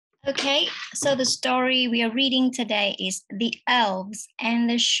Okay, so the story we are reading today is The Elves and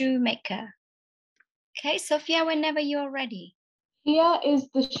the Shoemaker. Okay, Sophia, whenever you are ready. Here is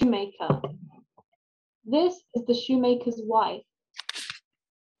the shoemaker. This is the shoemaker's wife.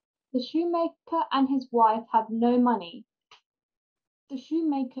 The shoemaker and his wife have no money. The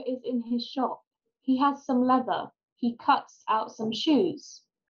shoemaker is in his shop. He has some leather. He cuts out some shoes.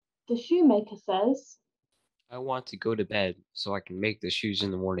 The shoemaker says, I want to go to bed so I can make the shoes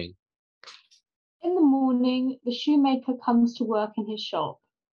in the morning. In the morning, the shoemaker comes to work in his shop.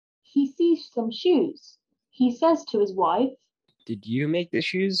 He sees some shoes. He says to his wife, Did you make the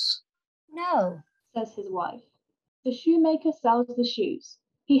shoes? No. Says his wife. The shoemaker sells the shoes.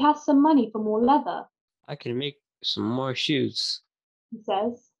 He has some money for more leather. I can make some more shoes. He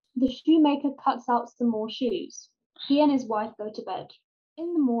says. The shoemaker cuts out some more shoes. He and his wife go to bed.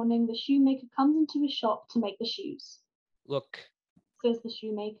 In the morning, the shoemaker comes into his shop to make the shoes. Look, Says the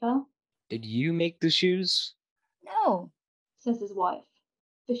shoemaker. did you make the shoes? No. Says his wife.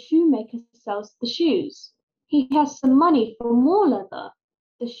 The shoemaker sells the shoes. He has some money for more leather.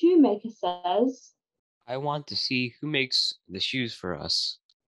 The shoemaker says, I want to see who makes the shoes for us.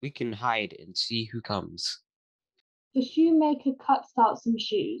 We can hide and see who comes. The shoemaker cuts out some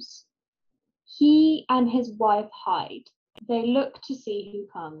shoes. He and his wife hide. They look to see who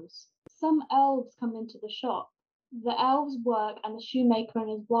comes. Some elves come into the shop. The elves work and the shoemaker and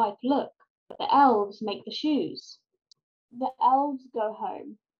his wife look. The elves make the shoes. The elves go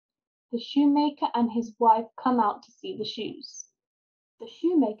home. The shoemaker and his wife come out to see the shoes. The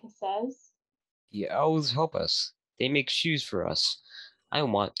shoemaker says, The elves help us. They make shoes for us. I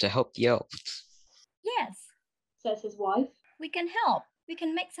want to help the elves. Yes, says his wife. we can help. We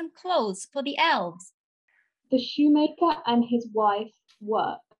can make some clothes for the elves. The shoemaker and his wife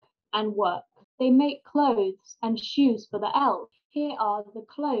work and work. They make clothes and shoes for the elves. Here are the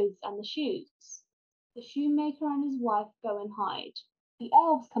clothes and the shoes. The shoemaker and his wife go and hide. The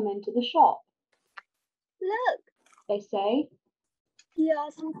elves come into the shop. Look, They say, here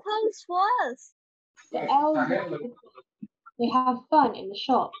are some clothes for us. the elves, they have fun in the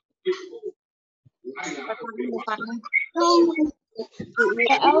shop.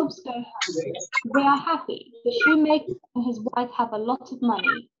 The elves go home. They are happy. The shoemaker and his wife have a lot of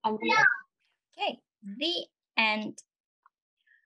money and Okay, the end.